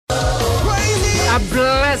A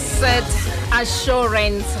blessed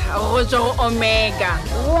assurance, Rojo Omega.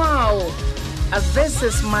 Wow. This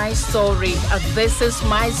is my story. This is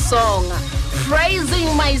my song.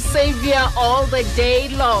 Praising my Savior all the day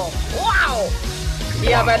long. Wow.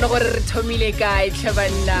 Ya ba lo re thomile kae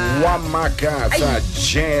tlhabana wa makatsa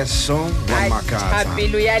Jesu wa makatsa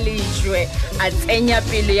pelo ya lejwe a tsenya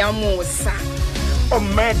pelo ya Musa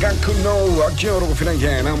Omega Khunou a kero go fina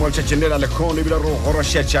yena mo tshetshendela le khone bila ro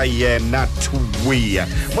goroshetsa yena tuwia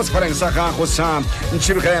mo spareng sa ga go sa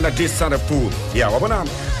Ntshirogele disarapu ya wa bona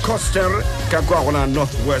coaster ka kwa gona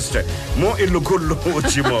northwest mo ilukulu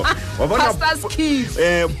chimo wa bona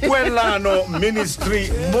puelano ministry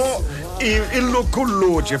mo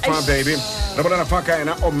ilukulu fa baby re bona faka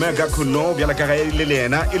ena Omega Khunou bya la ka ile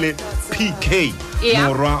lena ile PK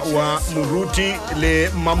morwa wa muruti le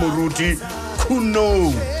mamuruti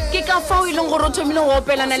Khunou ke ka fao ile go rothomile go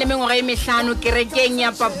opelana le mengwa e mehlano kerekeng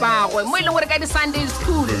ya papagwe mo ile gore ka di Sunday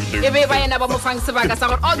school e be ba yena ba mo fang sebaka sa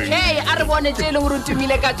gore okay a re bone tele go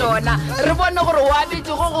rothomile ka tsona re bone gore wa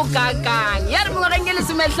betse go kakang ya re mengwa ke le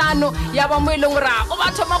semehlano ya ba mo ile gore o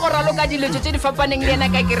ba thoma go raloka dilo tse di fapaneng le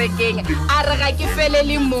yena ka kerekeng a re ga ke fele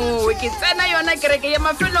le mo ke tsena yona kereke ya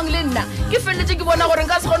mafelong le nna ke feletse ke bona gore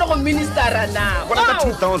nka se gone go ministera na bona ka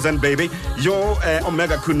 2000 baby yo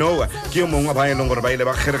Omega Khunou ke mongwe ba ile gore ba ile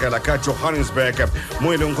ba la ka Johannesburg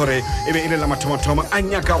mo ileng gore ebe ile la mathomathoma a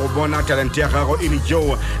nyaka go bona talent ya gago e le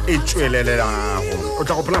jo e tswelelelago o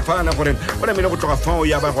tla go pla fana gore o le mele go tloga fao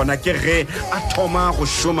ya ba gona ke ge a thoma go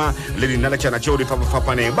shoma le dina la tšana tšeo di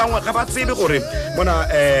fapaneng bangwe ga ba tsebe gore bona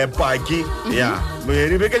paki ya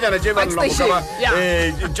di bekanyana tše ba lwa go ba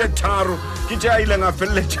tše tharo ke tša ile nga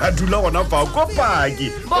feleletša dula gona fao ko paki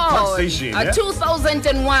park station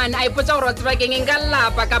 2001 a ipotsa gore batho ba keng nka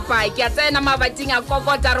lapa ka paki a tsena mabating a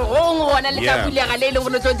kokota re gongwe gona le ka pulega le e leng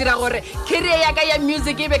gore tlo dira gore career ya ka ya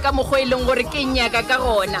music e be ka mokgwa e leng gore ke nyaka ka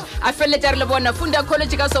gona a feleletša re le bona Funda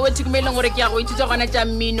College ka Soweto me e leng gore ke ya go ithuta gona tša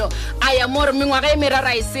mmino a ya mo re mengwaga e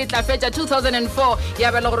merara e setla fetša 2004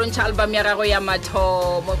 ya ba le gore ntšha album ya gago ya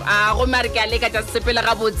mathomo a go mare ke a leka tša sepele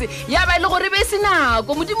gabotse ya ba le gore be se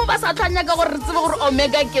nako modimo ba sa tlhanya ka gore re tsebe gore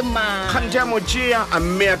Omega ke mang kgantša motšea a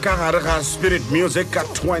mmea ka gare ga Spirit Music ka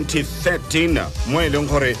 2013 mo e leng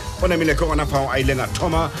gore o namile ke gona fao a ileng a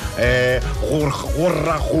thoma go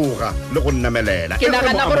ragoga le go nnamelela ke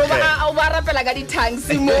nagana gore o ba rapela ka di-tanks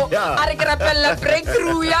mo a re ke rapelela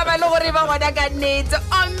breakthrough ya ba le gore ba gona ka nnete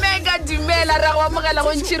Omega dumela ra go amogela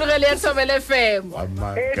go Ntshirogele ya Thobela FM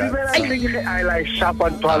I like sharp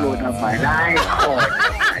and twalo na man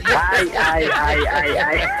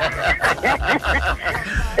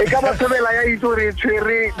e ka ba Thobela ya itore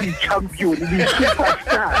tshwere di champion di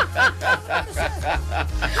superstar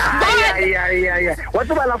what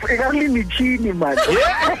about la early michini man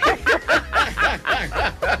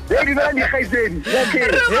Lady Nani Khaizeni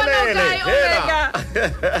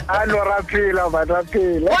ano rapela ba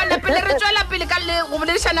rapela wala pele re tswela pele ka le go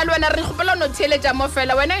bolelishana le wena re gopela no theletša mo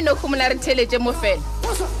fela wena ino khumula re theletše mo fela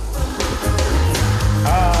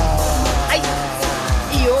ai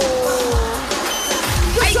yo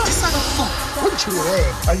ai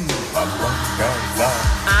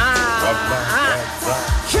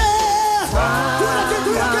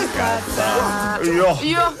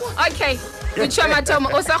yo okay Uchama Tom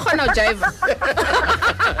osa khona o jive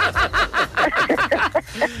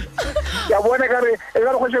ya bona kare e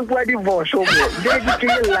ga go se bua divorce mo ke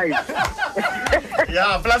live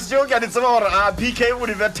ya plus yo ke a tseba gore a PK o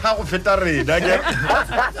di beta go feta rena ke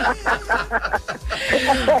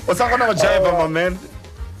osa khona go jive my man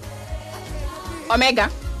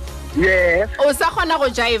Omega yes osa khona go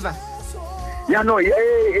jive ya no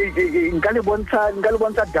nka le bontsha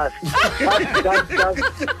dust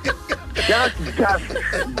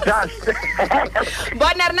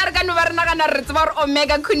bona rena re ka no ba rena kana re tseba gore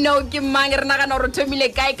Omega Khunou ke mang rena kana re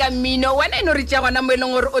thomile kae ka mmino wena eno re tšea gona mo e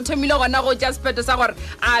leng gore o thomile gona go tša sepeto sa gore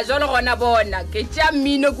a jalo gona bona ke tša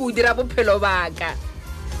mmino ke o dira bophelo baka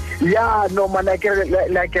ya no mana ke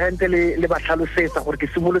la ke rente le ba tlhalosetsa gore ke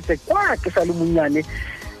simolotse kwa ke sa le monnyane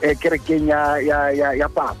kerekeng ya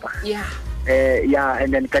papa yeah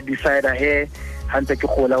and then ka decide he hantse ke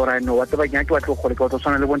gola ora no wa tseba ke batla go ka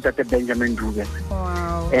tswana le bontate Benjamin Dube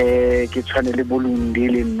wow ke tshwane le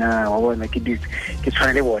Bolundi le nna wa bona ke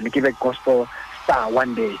tshwane le bone ke be gospel star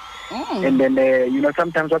one day and then you know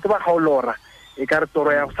sometimes wa tseba ga o lora e ka re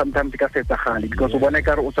toro ya sometimes ka setsa gale because o bona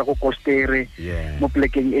ka re o tsa go Kostere mo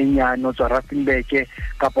plekeng e nyane o tswa Rustenburg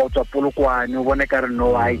ka pa o tswa Polokwane o bona ka re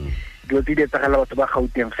no ai dilo di tsagala batho ba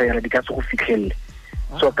Gauteng fela di ka se go fitlhelle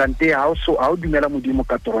so kante ha o dumela modimo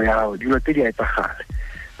ka toro ya hao dilo tse di a etsagala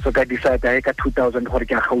so ka decide ka 2000 gore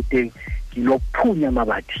ke a Gauteng ke lo phunya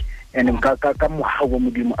mabati and ka mohau wa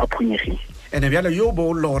modimo a phonyegile. ene bjale yo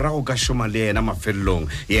bo lora go ka šoma le yena mafelelong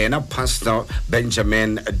yena Pastor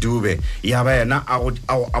Benjamin Dube ya ba yena a go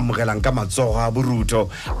amogelang ka matsogo a boruto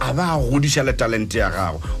a ba a godiša le talente ya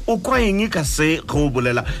gago o kwa eng ka se go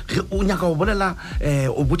bolela o nyaka go bolela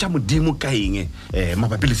o botša modimo ka eng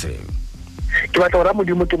mabapi le seng ke batla go ra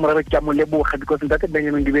modimo ke morare ke a mo leboga because ntate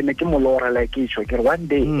Benjamin Dube ne ke mo lora like ke tsho ke re one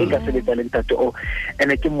day e ka se le talente o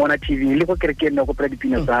ene ke mona TV le go kere ke nna go pela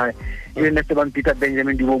dipina tsa e ne se bang Peter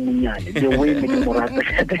Benjamin Dube munyane the way ne ke morata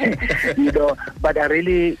you know but I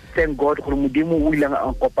really thank God gore modimo o ile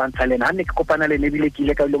a kopantsha le nna ne ke kopana le ne bile ke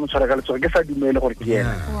ile ka ile mo tshwara ka letsogo ke sa dumele gore ke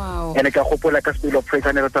yena ene ka gopola ka Spirit of Praise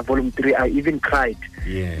and Rata volume 3 I even cried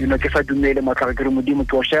you know ke sa dumele matla ke re modimo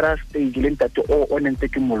ke o share stage le ntate o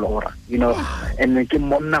nente ke molora you know and ke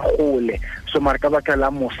monna gole so marka ba ka la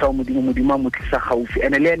mosa modimo mo tlisa gaufi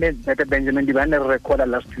and le ene ntate Benjamin Dube ne recorda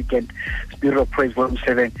last weekend Spirit of Praise volume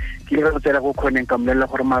 7 ke le go tsela go khoneng ka mlela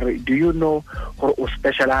gore mare do you know gore o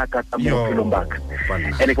special aka ta mo pelong baka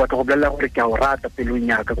ene ke batla go bolela gore ke a o rata pelong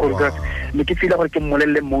yaka gore ne ke feel gore ke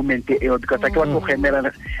mmolelle moment e because ke batla go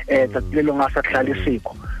gemela tsatlelo nga sa tlhale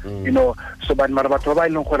seko you know so ban mara batho ba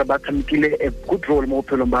ileng gore ba tshamekile a good role mo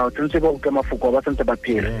pelong ba tsentse ba ke mafoko ba tsentse ba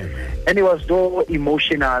phela and he was so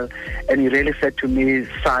emotional and he really said to me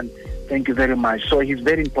son thank you very much so he's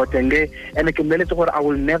very important and I can tell you I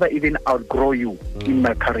will never even outgrow you in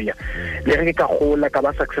my career le re ka gola ka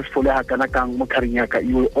ba successful ha kana kang mo career ka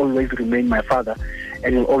you will always remain my father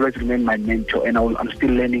and you will always remain my mentor and I'm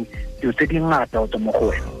still learning to take ngata o mo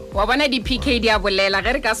go wena wa bona di PK di a bolela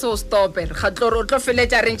ge re ka so stopper ga tlo tlo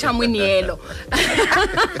feletsa re ntsha monielo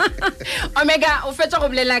Omega o fetsa go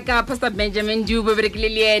bolela ka Pastor Benjamin Dube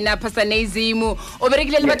berekile le yena Pastor Nezimu o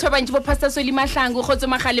berekile le batho ba bantsi bo Pastor Soli Mahlangu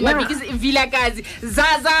gotso magale mabiki Vilakazi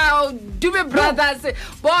Zaza Dube brothers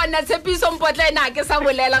bona Tshepiso Mpotla ena ke sa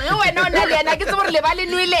bolela ge wena o na le yena ke tse gore le ba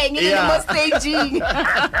le nweleng le mo staging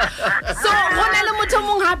so gona le motho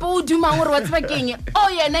mong hape o dumang gore wa tseba keng o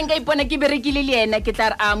yena nka ipona ke berekile le yena ke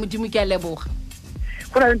tla modimo ke a leboga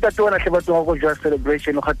Kuna ntate wana hle batho go jwa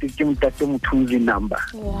celebration go gate ke mtate mothuzi number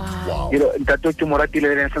wow you know ntate ke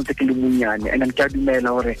moratile le ntsentse ke le munyane and ke a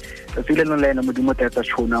dumela gore tsile no le ena modimo tata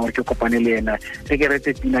tshona gore ke kopane le ena se ke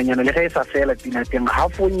rete pinanyana le ge sa fela pina teng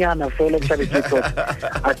hafonyana fela ke sabe tso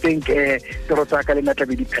I think ke rota ka le natla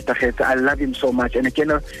be di phetagetse I love him so much and ke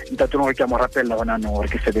no ntate no ke mo rapella gona no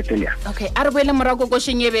gore ke sebetele okay a re boele morago go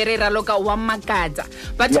shenyebe re raloka wa makatsa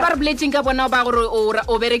batho ba re blessing ka bona ba gore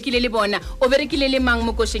o berekile le bona o berekile le mang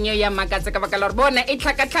mo kosheng ya makatsa ka baka la re bona e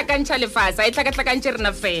tlhaka lefasa e tlhaka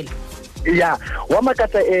rena fela yeah wa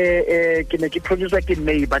makatsa ke ne ke producer ke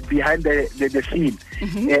May but behind the scene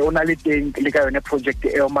ona le teng le ka yone project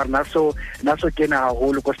e o mar naso ke na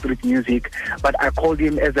holo ko Spirit Music but I called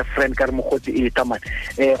him as a friend ka re mogoti e taman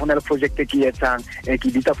ona le project ke etsang ke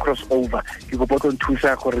dita crossover ke go botla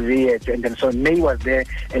nthusa gore re etse and then so May was there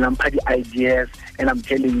and I'm had the ideas and I'm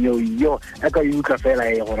telling you aka you ka fela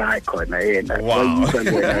e gore ha khona ena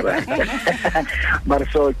but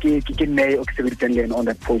so ke May o ke sebeditseng on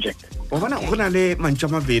that project o bona go na le mantša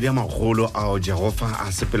mabedi a magolo a o Jehova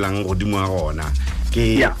a sepelang godimo a gona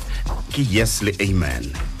ke yes le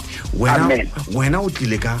amen wena o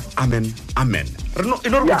tlile ka amen re no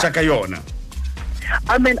ino re botsa ka yona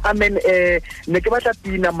amen ne ke batla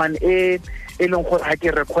pina man leng gore ha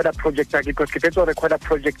ke recorda project a because ke fetso recorda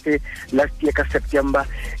project last year ka September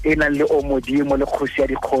ena le o modimo le khosi ya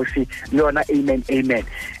dikhosi le yona amen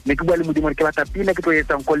ne ke bua le modimo ke batla pina ke tlo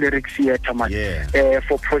etsang ko lyrics ya taman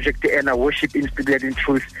for project ena worship inspired in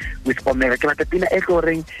truth with Omega ke batla pina e tlo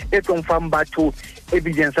reng e tsongfang batho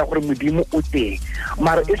evidence ya gore modimo o teng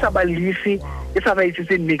mara e sa ba lifi e sa ba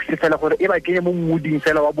itse mix fela gore e ba kenye mo mooding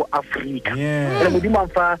fela wa bo Africa le modimo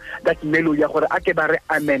amfa that melody ya gore a ke ba re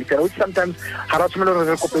amen fela which sometimes ha ra tsumela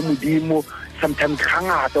re kope modimo sometimes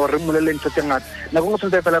khangata o re molele ntse ngata na go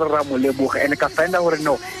tsentse fela re ra mo leboga ene ka find out gore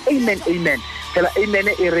no amen fela amen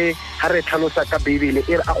e re ha re tlhalosa ka Bibele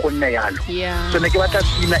e re a go nne yalo so ne ke batla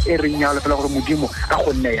pina e re nyalo fela gore modimo a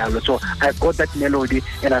go nne yalo so I got that melody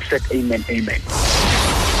and I said amen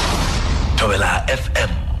Tobela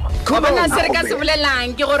FM ko bona se re ka se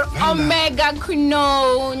bolelang ke gore Omega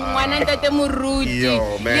Khunou ngwana ntate moruti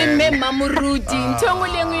le mema moruti ntshongwe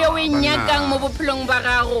lengwe yo we nyakang mo bophelong ba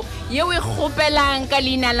gago yo we gopelang ka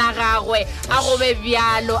leina la gagwe a go be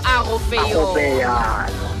bjalo a go fe yo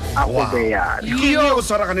yo o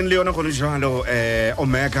swaraganeng le yona go le jalo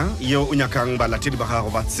Omega yo o nyakang ba latedi ba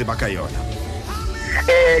gago ba tseba ka yona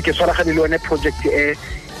ke swaraganeng le yone project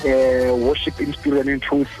worship inspired in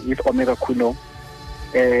truth with Omega Khunou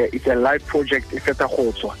it's a live project e feta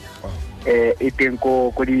go tswa e teng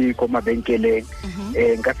ko mabenkeleng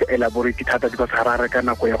nka se elaborate thata because ha ra reka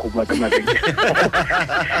nako ya go bua ka mabenkele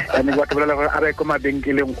ene wa tlolela gore a re ko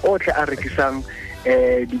mabenkeleng otle a rekisang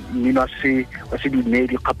mmino wa se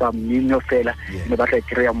dumedi kapa mmino fela ne ba tla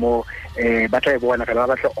kry-a mo ba tla bona fela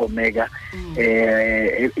ba batla Omega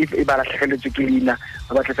e ba latlhegeletswe ke leina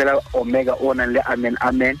ba batla fela Omega o nang le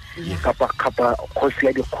amen kapa kgosi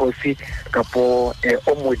ya dikgosi kapo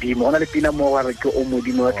o modimo ona le pina mo wa re ke o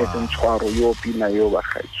modimo wa tletseng tshwaro yo pina yo ba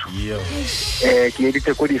gaetso ke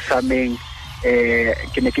editse ko di sameng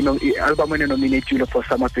ke ne ke no album ene nominated for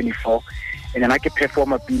summer 24 and then I ke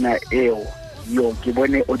perform pina eo yo ke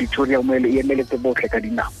bone auditorium e emeletse botlhe ka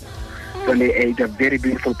dinao so it's a very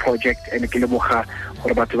beautiful project and ke leboga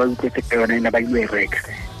gore batho ba utlwetse ka yona ena ba ile reka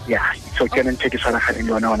so ke nne ke tsana ga le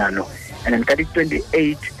lona no and then ka di 28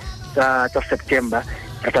 tsa September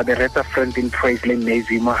ka be reta Friends in Praise le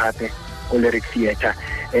Nezimo hape o lyric theater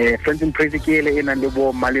Friends in Praise ke ele ena le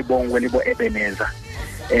bo Malibong le bo Ebenezer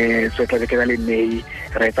so tla ke le May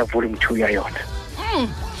reta volume 2 ya yona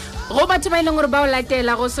go batho ba ileng gore ba o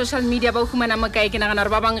latela go social media ba o fumana mo kae ke nagana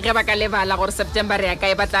gore ba bang ge ba ka lebala gore September ya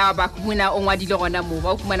kae ba tla ba fumana o ngwadile gona mo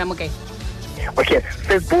ba o fumana mo kae okay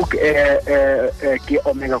Facebook ke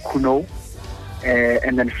Omega Khunou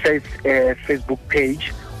and then Facebook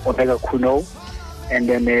page Omega Khunou and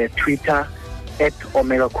then Twitter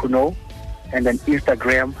 @Omega Khunou and then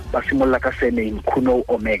Instagram basimolla ka surname Khunou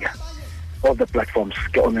Omega all the platforms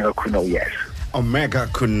ke Omega Khunou yes Omega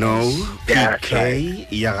Khunou PK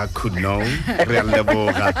ya Khunou re a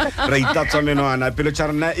leboga re itatsa menwana pelo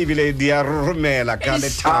tsarna ebile dia romela ka le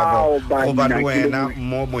thabo go ba wena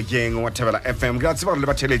mo mojeng wa Thebela FM ga tseba le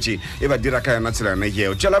batheletse e ba dira ka yona tsela ne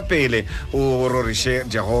yeo tsela pele o rorishe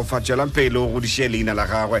Jehova tsela pele o godishe leina la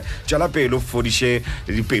gagwe tsela pele o fodishe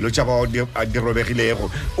dipelo tsa ba di robegilego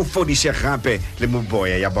o fodishe gape le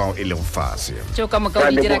moboya ya ba e le go fase tso ka moka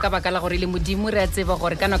o dira ka bakala gore le modimo re a tseba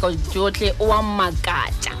gore kana ka jotle o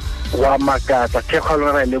makatsa ke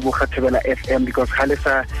kgolwa le boga Thebela FM because ga le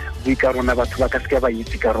sa ka rona batho ba ka se ba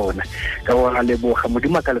itse ka rona ka bona le boga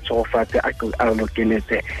modimo ka le tsogofatse a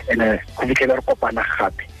lokeletse ene go fitlhela re kopana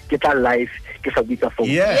gape ke tla live ke sa bika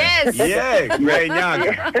phone yes re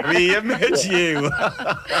nyaka re emetšego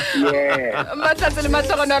matsatsi le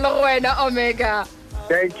matlogonolo go wena Omega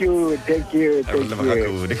thank you de ke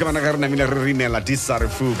bana ga re namile re rinela disare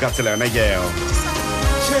fu ka tsela yona yeo